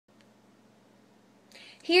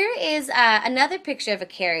Here is another picture of a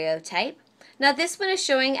karyotype. Now this one is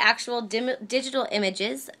showing actual digital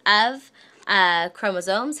images of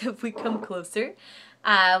chromosomes. If we come closer,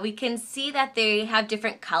 we can see that they have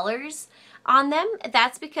different colors on them.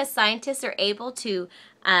 That's because scientists are able to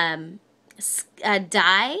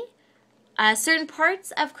dye certain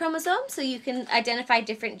parts of chromosomes, so you can identify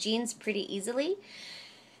different genes pretty easily.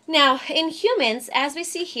 Now, in humans, as we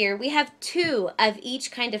see here, we have 2 of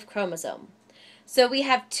each kind of chromosome. So we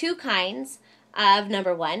have 2 kinds of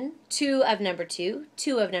number 1, 2 of number 2,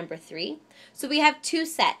 2 of number 3. So we have 2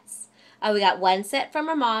 sets. We got 1 set from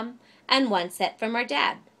our mom and 1 set from our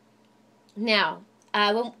dad. Now,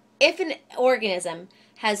 if an organism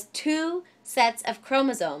has 2 sets of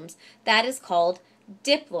chromosomes, that is called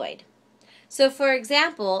diploid. So for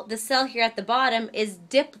example, the cell here at the bottom is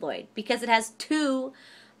diploid because it has 2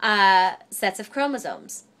 sets of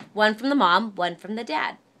chromosomes. 1 from the mom, 1 from the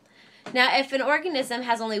dad. Now, if an organism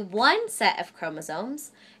has only 1 set of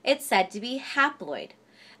chromosomes, it's said to be haploid.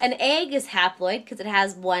 An egg is haploid because it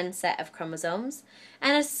has 1 set of chromosomes,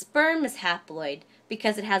 and a sperm is haploid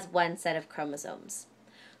because it has 1 set of chromosomes.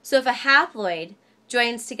 So if a haploid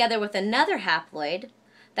joins together with another haploid,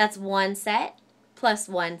 that's 1 set plus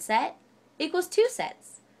 1 set equals 2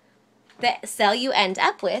 sets. The cell you end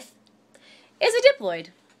up with is a diploid.